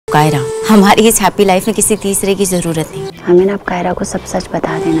कायरा, हमारी इस happy life में किसी तीसरे की जरूरत नहीं। हमें ना अब कायरा को सब सच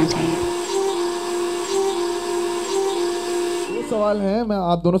बता देना चाहिए। दो सवाल हैं, मैं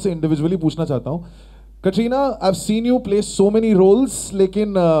आप दोनों से इंडिविजुअली पूछना चाहता हूँ। Katrina, I have seen you play so many roles,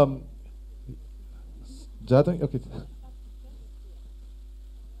 लेकिन जाता है okay. I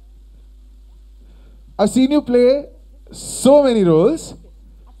have seen you play so many roles,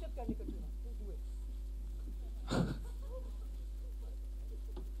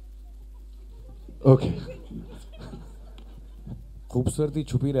 okay. खूबसूरती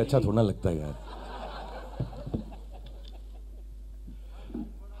छुपी रहे अच्छा थोड़ा लगता है यार।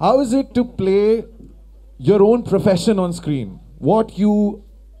 How is it to play your own profession on screen? What you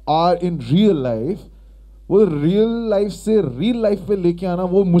are in real life, वो real life से real life पे लेके आना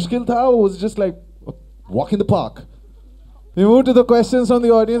वो मुश्किल था, वो was just like walk in the park. We move to the questions from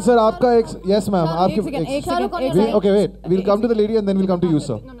the audience, sir. आपका एक yes ma'am, आपके okay wait, we'll come to the lady and then we'll come to you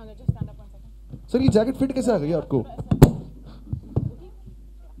sir. Sir, ये jacket fit कैसे आ गई आपको?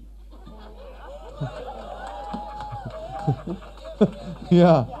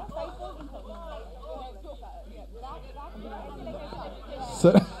 Yeah.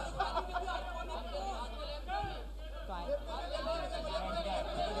 Sir.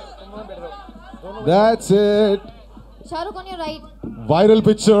 That's it. Shahrukh on your right. Viral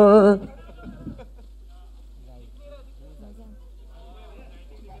picture.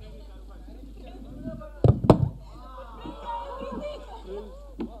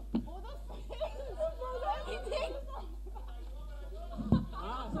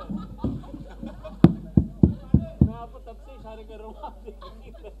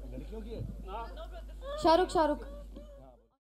 Shahrukh.